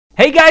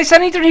Hey guys,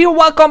 Uneaten here,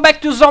 welcome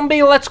back to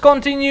Zombie, let's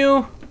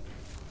continue.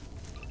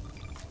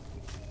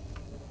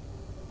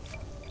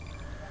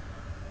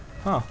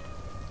 Huh.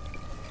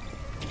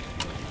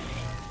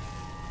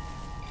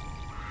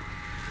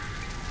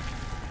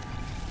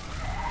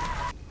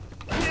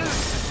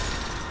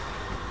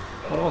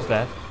 What was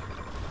that?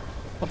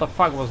 What the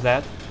fuck was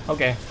that?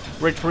 Okay,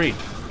 retreat.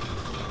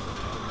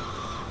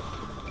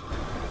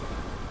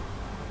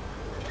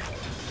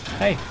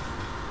 Hey.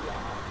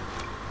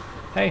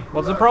 Hey,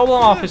 what's the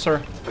problem,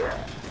 officer?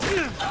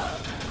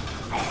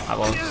 I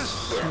will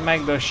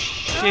smack the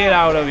shit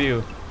out of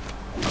you.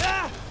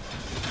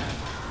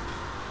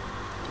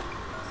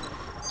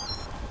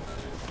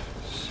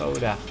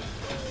 Soda.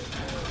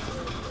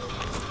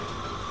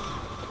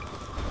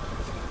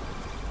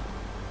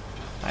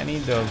 I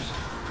need those,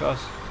 because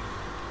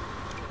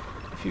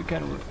if you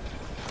can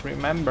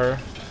remember,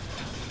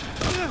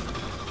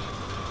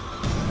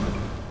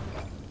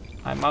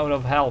 I'm out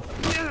of health.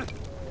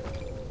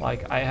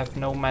 Like, I have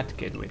no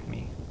medkit with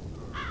me.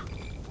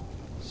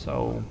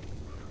 So,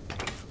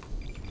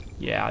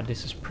 yeah,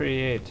 this is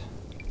pretty it.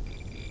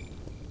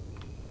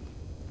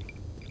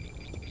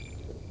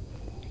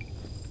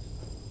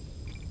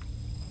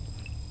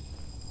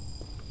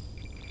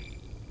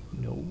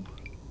 No.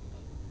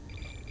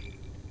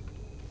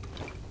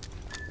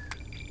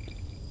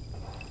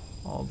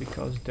 All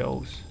because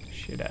those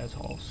shit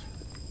assholes.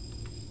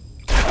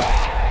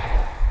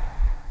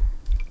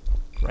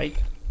 Right?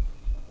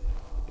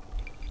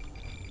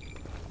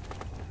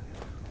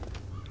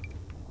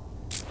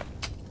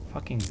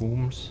 Fucking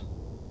booms.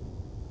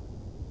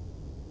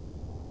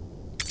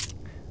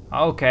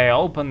 Okay,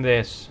 open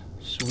this.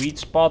 Sweet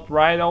spot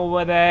right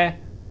over there.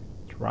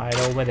 It's right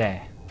over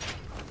there.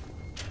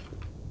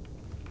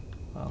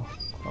 Well,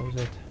 close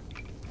it.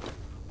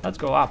 Let's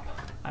go up.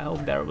 I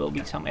hope there will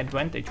be some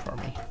advantage for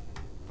me.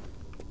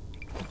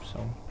 Hope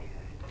so.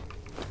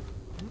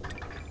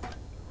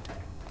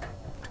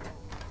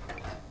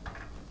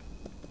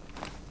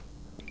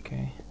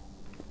 Okay.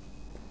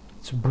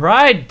 It's a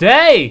bright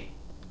day!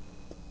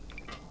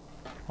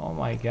 Oh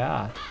my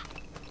god.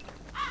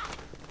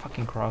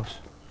 Fucking gross.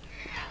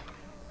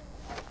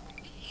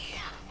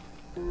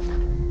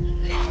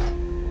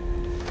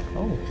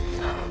 Oh.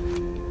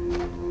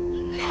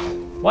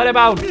 What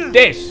about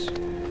this?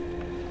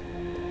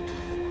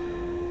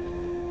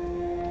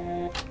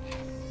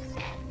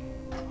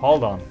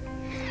 Hold on.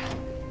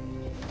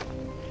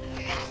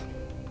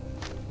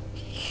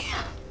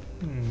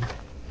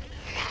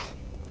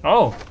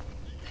 Oh.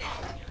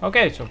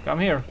 Okay, so come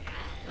here.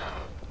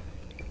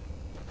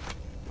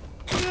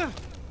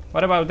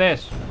 What about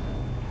this?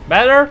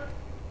 Better?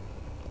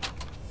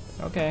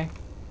 Okay.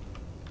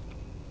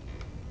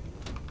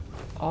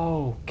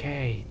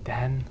 Okay,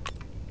 then.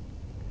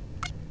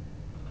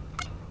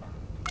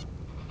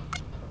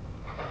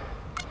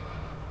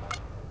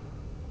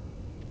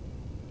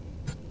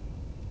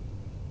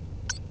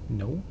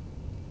 No.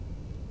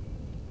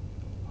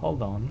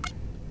 Hold on.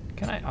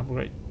 Can I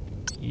upgrade?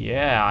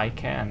 Yeah, I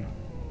can.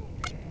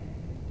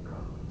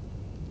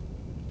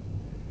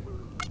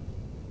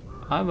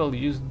 I will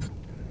use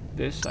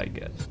this, I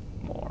guess,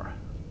 more.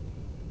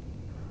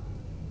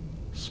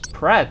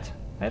 Spread.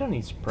 I don't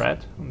need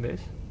spread on this.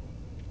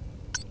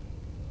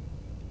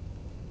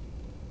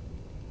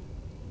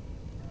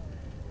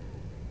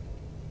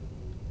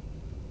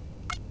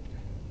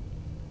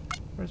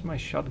 Where's my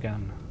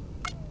shotgun?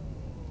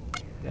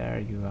 There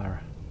you are.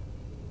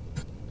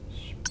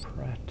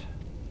 Spread.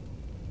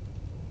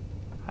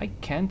 I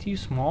can't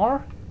use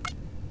more?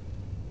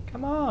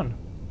 Come on.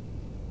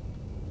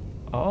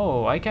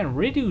 Oh, I can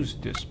reduce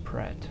the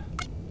spread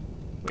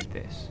with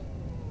this.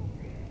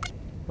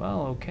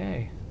 Well,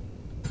 okay.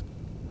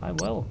 I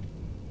will.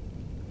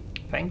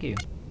 Thank you.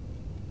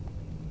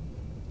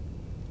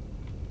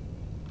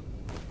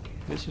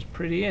 This is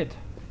pretty it.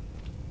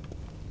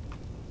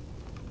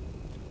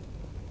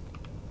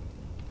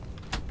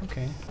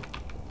 Okay.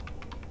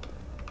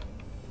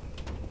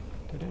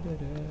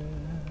 Da-da-da-da.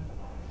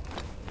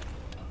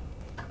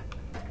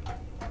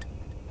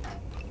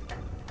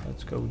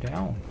 Let's go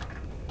down.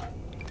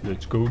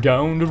 Let's go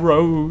down the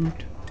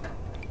road.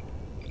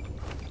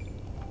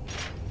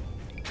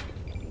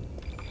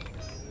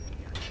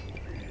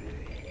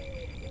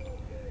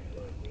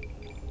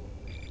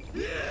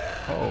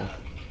 Oh,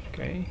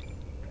 okay.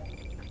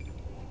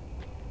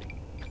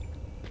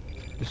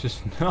 This is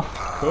not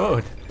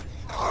good.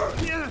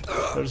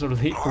 There's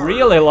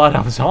really a lot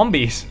of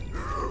zombies.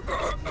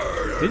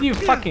 Did you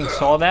fucking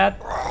saw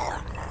that?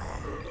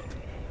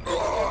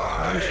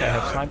 I wish I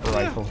had sniper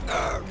rifle.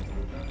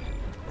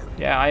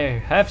 Yeah, I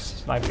have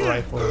sniper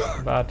rifle,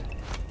 but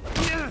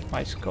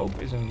my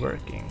scope isn't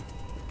working.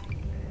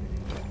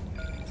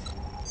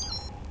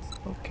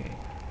 Okay.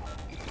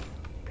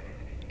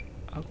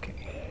 Okay.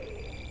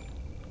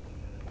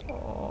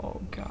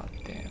 Oh, god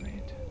damn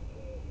it.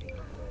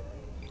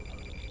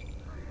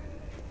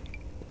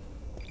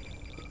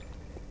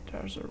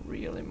 There's a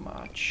really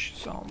much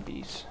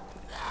zombies.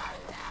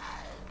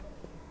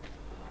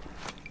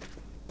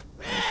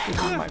 This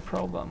is my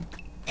problem.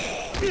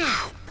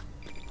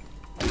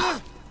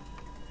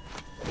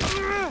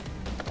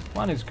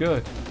 One is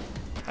good.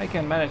 I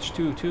can manage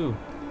two too.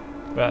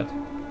 But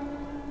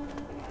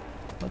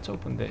let's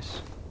open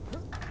this.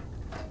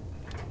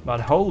 But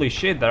holy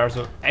shit, there's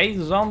 8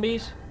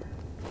 zombies?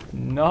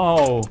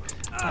 No,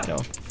 I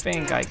don't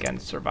think I can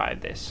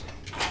survive this.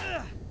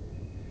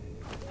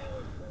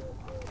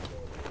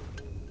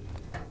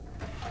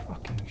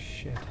 Fucking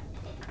shit.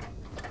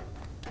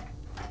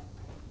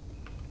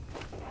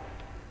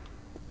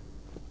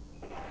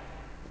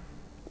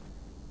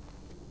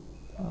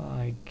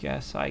 I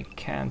guess I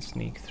can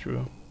sneak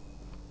through.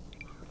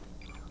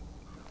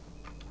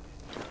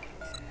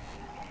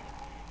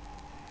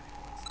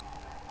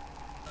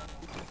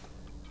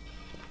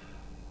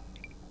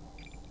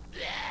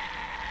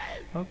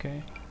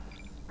 Okay.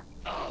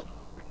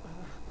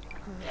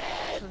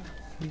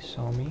 He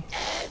saw me.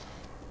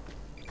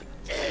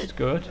 It's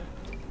good.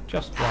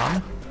 Just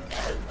one.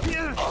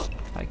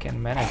 I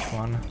can manage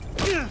one.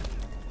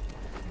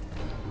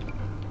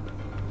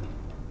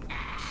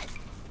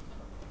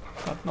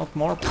 But not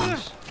more,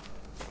 please.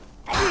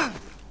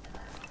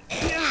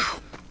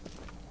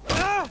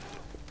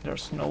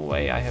 There's no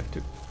way I have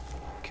to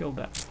kill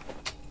them.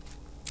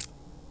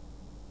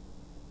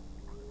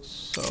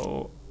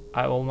 So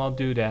I will not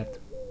do that.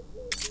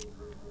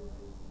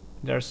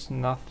 There's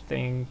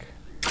nothing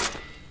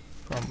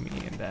from me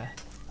in there.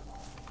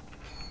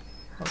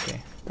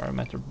 Okay,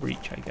 perimeter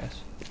breach, I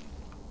guess.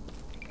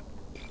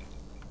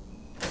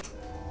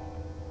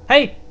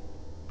 Hey!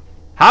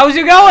 How's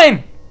it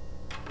going?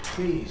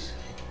 Please,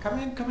 come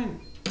in, come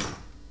in.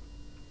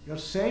 You're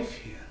safe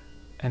here.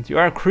 And you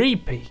are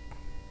creepy. Do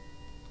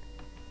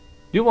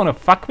you want to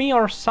fuck me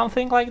or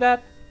something like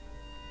that?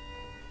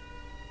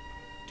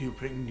 Do you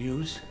bring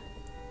news?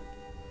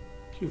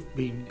 You've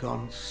been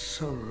gone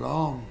so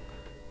long.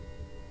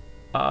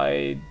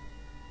 I've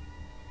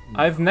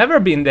never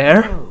been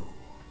there. No,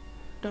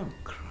 don't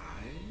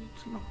cry.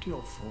 It's not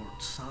your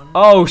fault, son.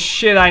 Oh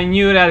shit, I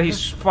knew that.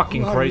 He's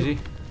fucking crazy.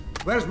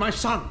 Where's my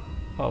son?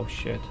 Oh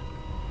shit.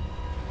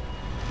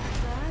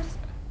 Dad?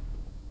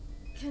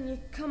 Can you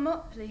come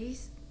up,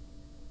 please?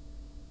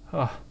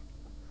 Oh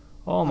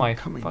my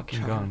coming, fucking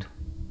child. god.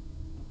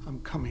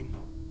 I'm coming.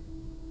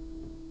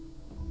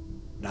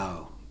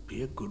 Now,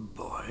 be a good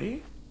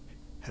boy.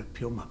 Help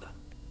your mother.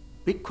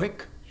 Be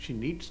quick. She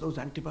needs those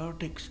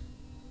antibiotics.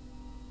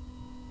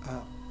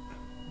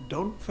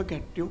 Don't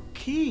forget your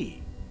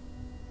key.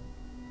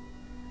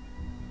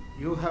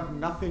 You have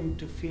nothing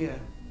to fear.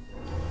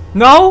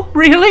 No?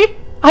 Really?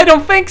 I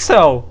don't think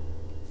so.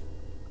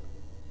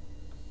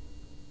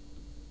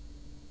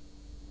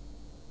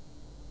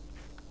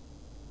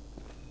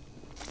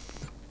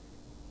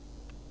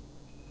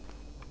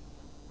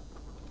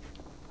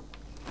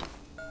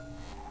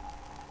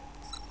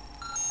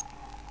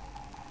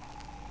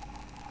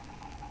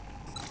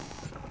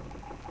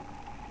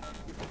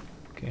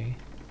 Okay.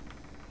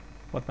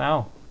 What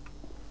now?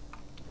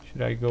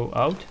 Should I go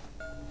out?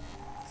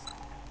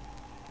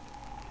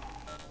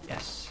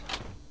 Yes.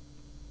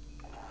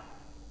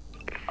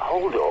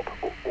 Hold up.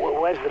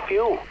 Where's the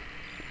fuel?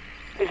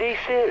 Is he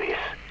serious?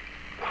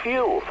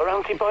 Fuel for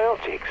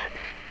antibiotics?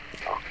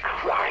 Oh,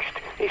 Christ.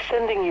 He's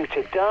sending you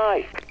to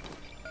die.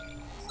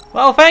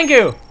 Well, thank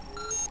you!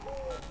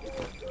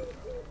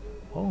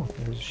 Oh,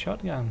 there's a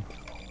shotgun.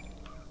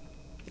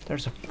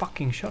 There's a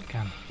fucking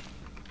shotgun.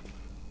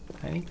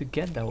 I need to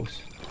get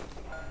those.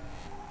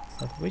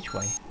 But which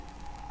way?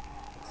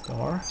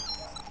 Door?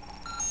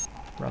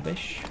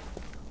 Rubbish?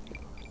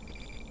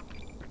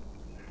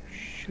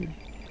 Should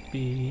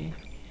be...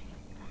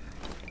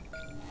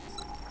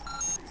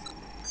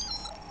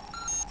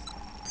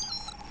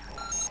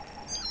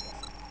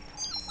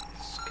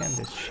 Scan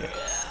this shit.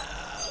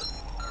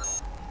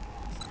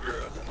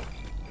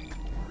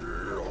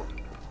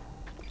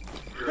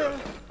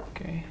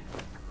 Okay.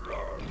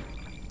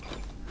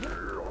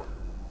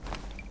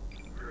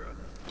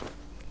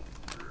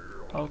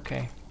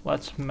 Okay,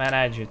 let's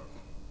manage it.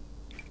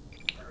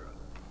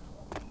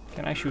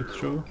 Can I shoot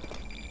through?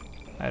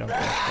 I don't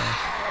think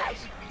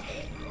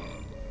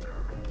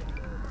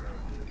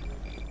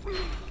so.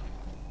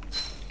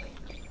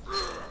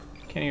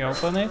 Can you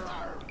open it?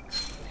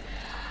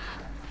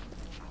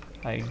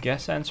 I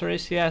guess answer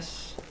is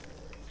yes.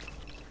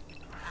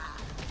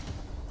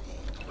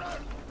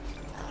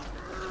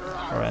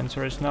 Or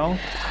answer is no.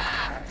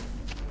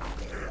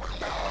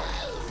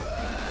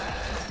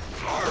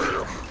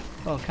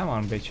 Oh, come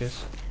on,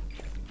 bitches.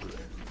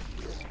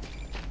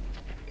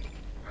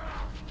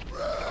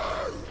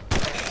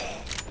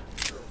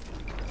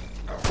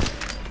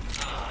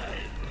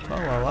 Oh,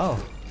 wow, wow.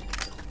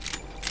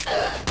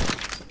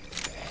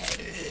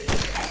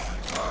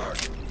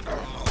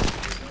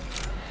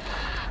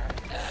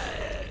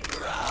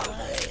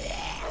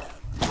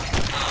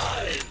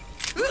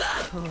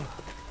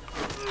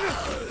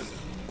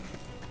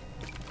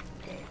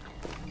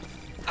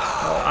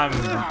 Oh, I'm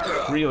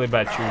a really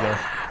bad shooter.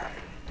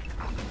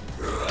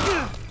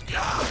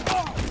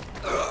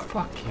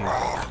 Fuck you.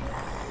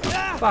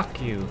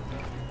 Fuck you.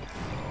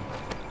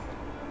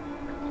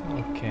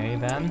 Okay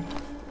then.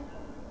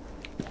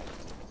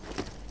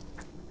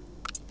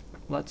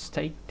 let's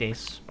take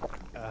this.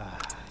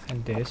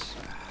 And this.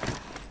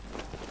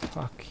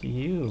 Fuck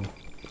you.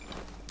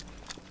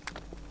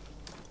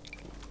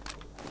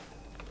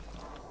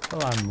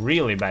 Well, I'm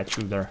really bad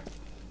shooter.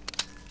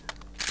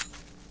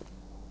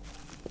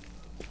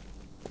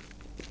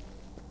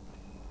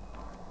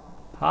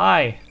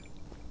 Hi.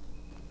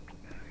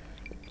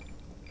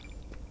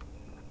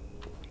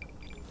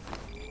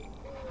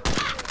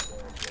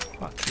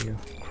 Fuck you,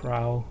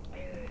 crow.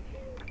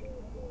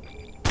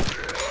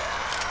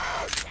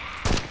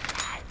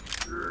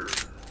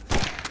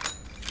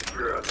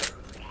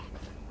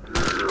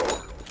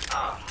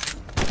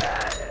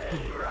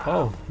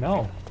 Oh,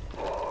 no.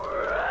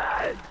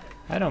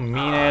 I don't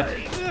mean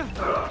it.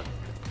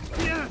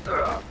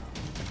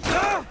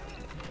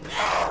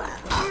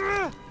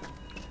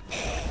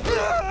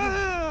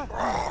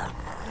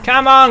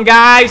 Come on,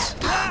 guys!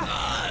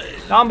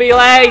 Don't be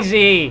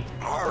lazy!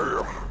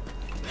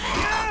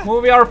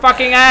 Move your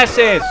fucking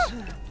asses!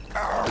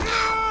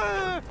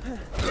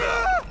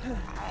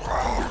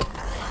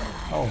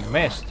 Oh,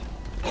 missed.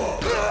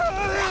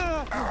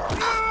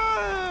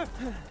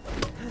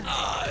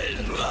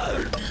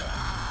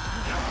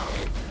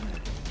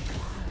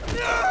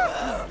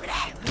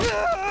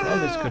 Well,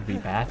 this could be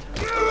bad.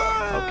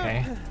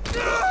 Okay.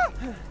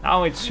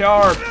 Now it's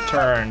your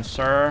turn,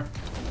 sir.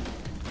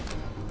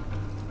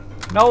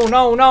 No,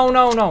 no, no,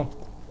 no, no.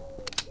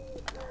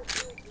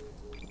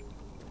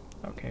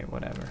 Okay,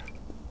 whatever.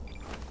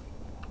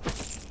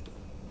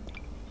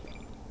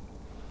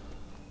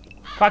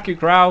 Fuck you,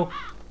 crow.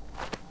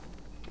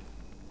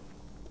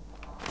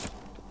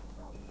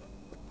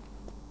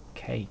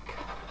 Cake.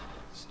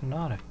 It's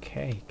not a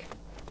cake.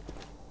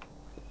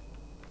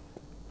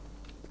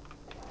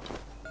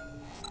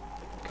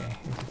 Okay,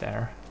 it's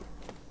there.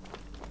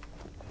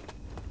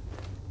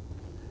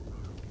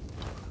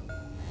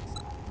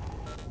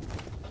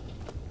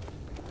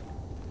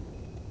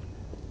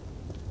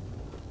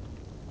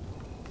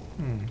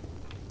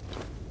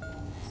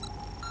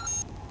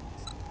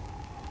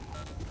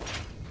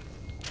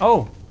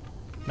 Oh,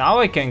 now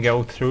I can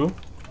go through.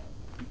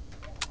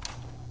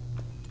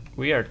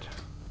 Weird.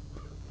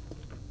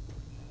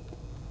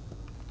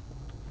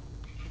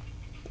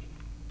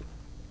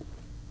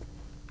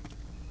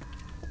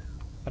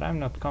 But I'm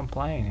not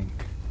complaining.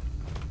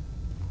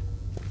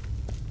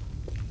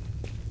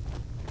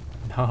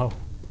 No,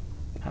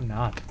 I'm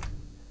not.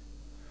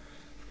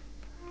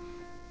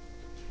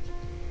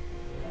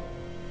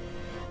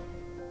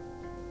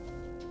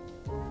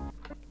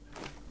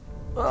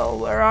 Well,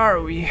 where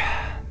are we?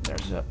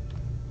 There's a...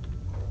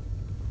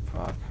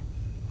 Fuck.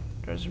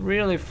 There's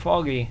really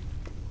foggy.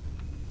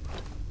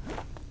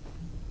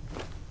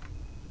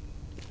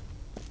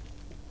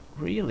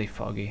 Really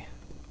foggy.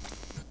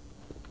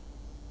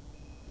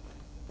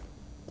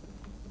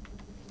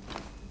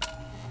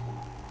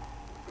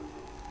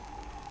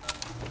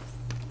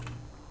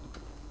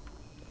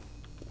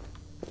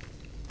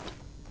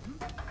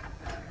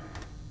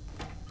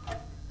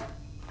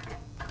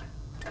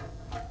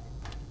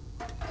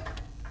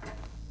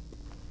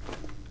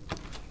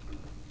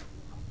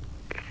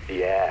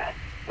 Yeah,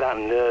 that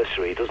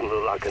nursery doesn't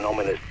look like an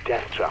ominous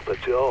death trap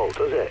at all,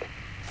 does it?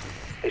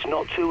 It's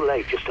not too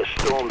late just to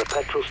storm the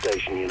petrol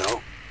station, you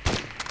know.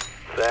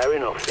 Fair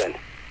enough then.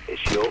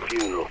 It's your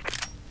funeral.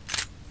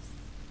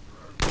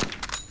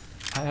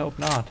 I hope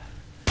not.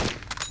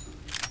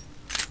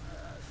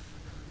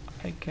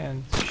 I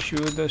can't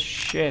shoot the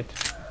shit.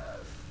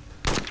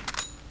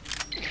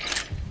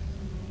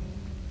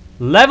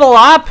 Level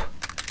up?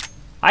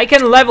 I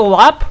can level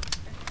up?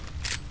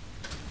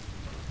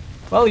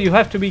 Well, you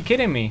have to be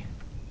kidding me.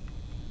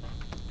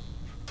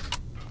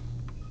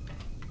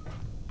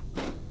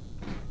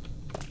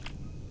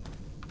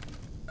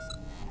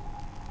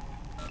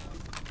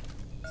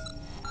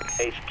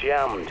 It's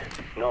jammed.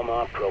 Not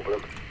my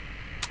problem.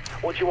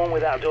 What do you want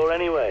with that door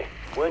anyway?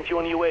 Weren't you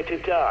on your way to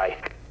die?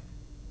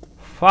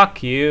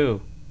 Fuck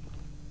you.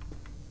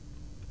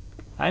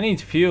 I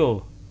need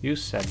fuel. You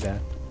said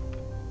that.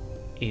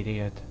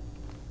 Idiot.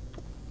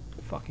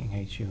 Fucking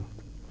hate you.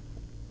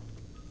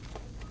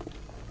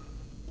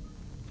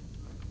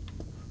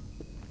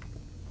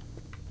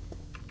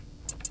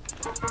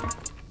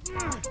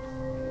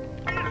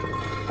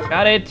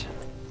 Got it.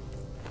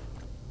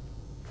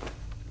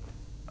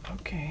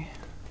 Okay.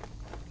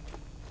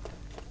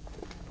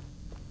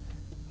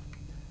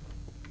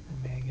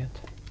 Make it.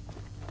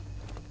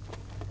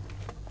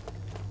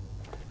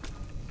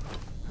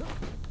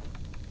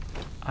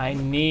 I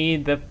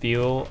need the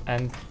fuel,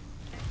 and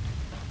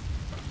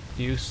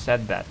you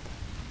said that.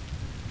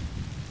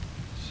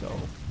 So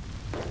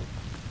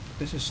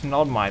this is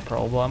not my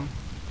problem.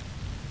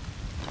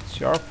 It's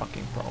your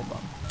fucking problem.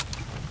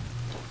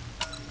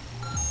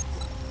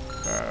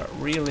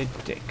 Really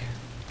dick.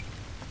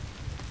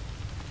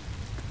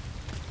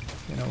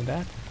 You know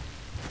that?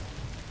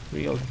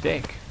 Real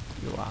dick.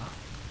 You are.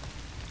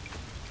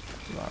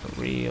 You are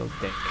a real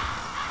dick.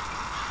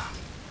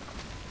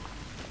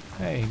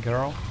 Hey,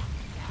 girl.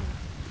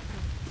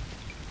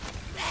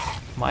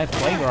 My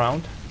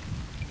playground.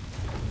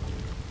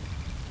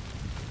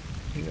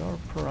 Your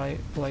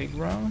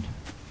playground?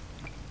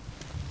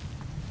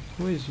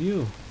 Who is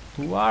you?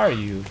 Who are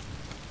you?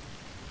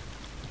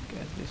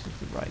 Guess this is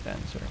the right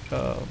answer.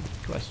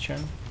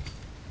 Question.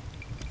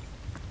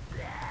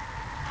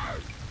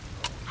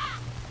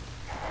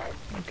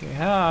 Okay,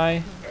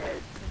 hi.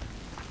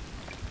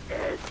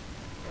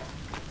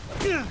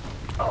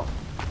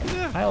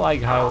 I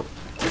like how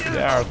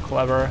they are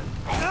clever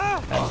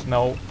and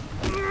know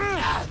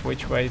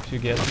which way to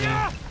get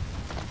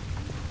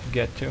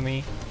to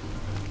me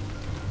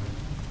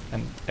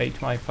and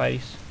ate my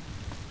face.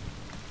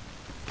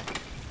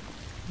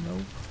 Nope.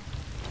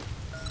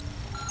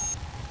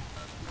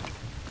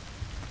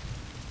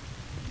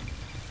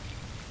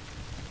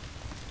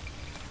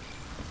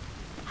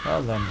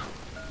 Well then.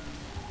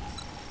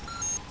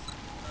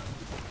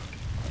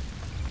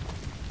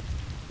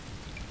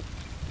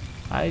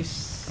 I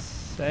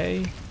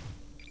say,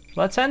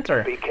 let's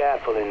enter. Be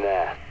careful in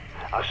there.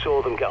 I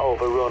saw them get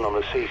overrun on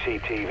the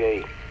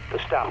CCTV. The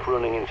staff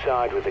running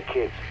inside with the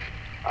kids.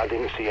 I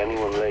didn't see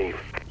anyone leave.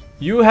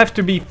 You have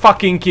to be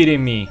fucking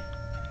kidding me.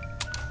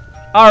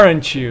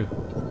 Aren't you?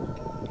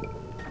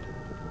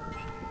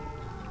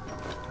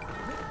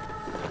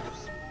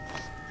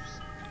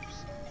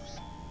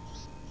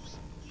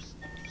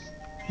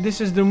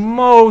 This is the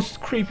most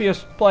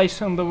creepiest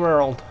place in the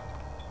world.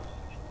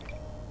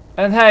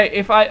 And hey,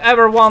 if I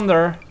ever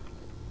wonder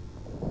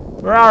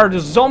where are the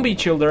zombie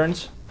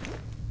childrens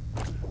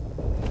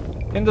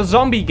in the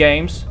zombie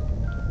games,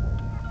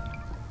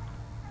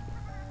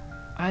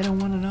 I don't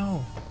want to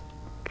know.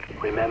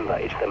 Remember,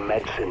 it's the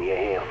medicine you're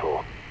here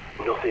for.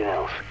 Nothing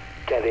else.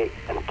 Get it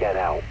and get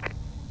out.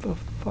 The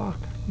fuck?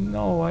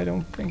 No, I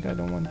don't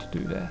want to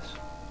do this.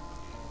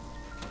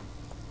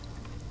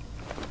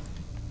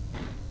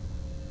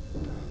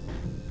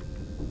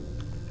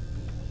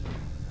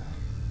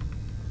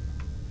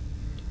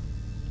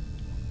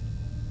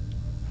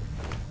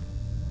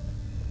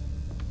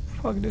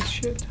 Fuck this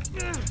shit.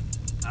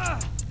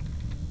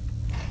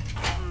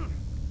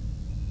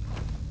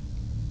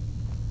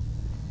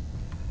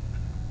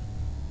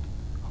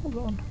 Hold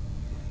on.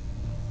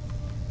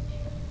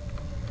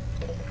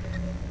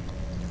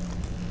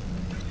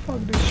 Fuck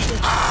this shit.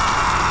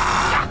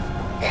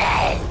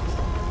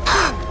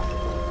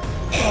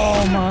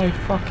 Oh my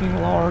fucking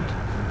lord.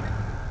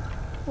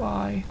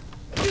 Why?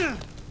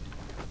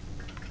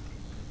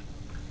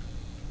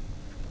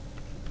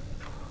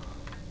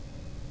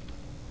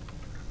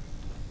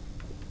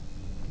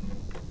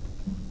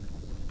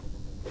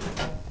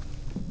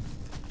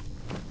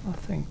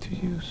 Nothing to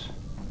use.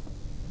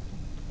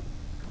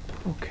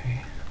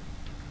 Okay.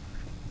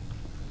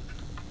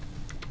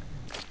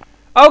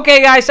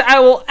 Okay guys, I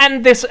will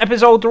end this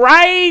episode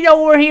right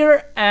over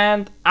here,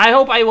 and I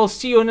hope I will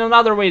see you in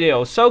another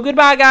video. So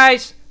goodbye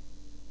guys.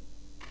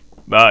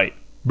 Bye.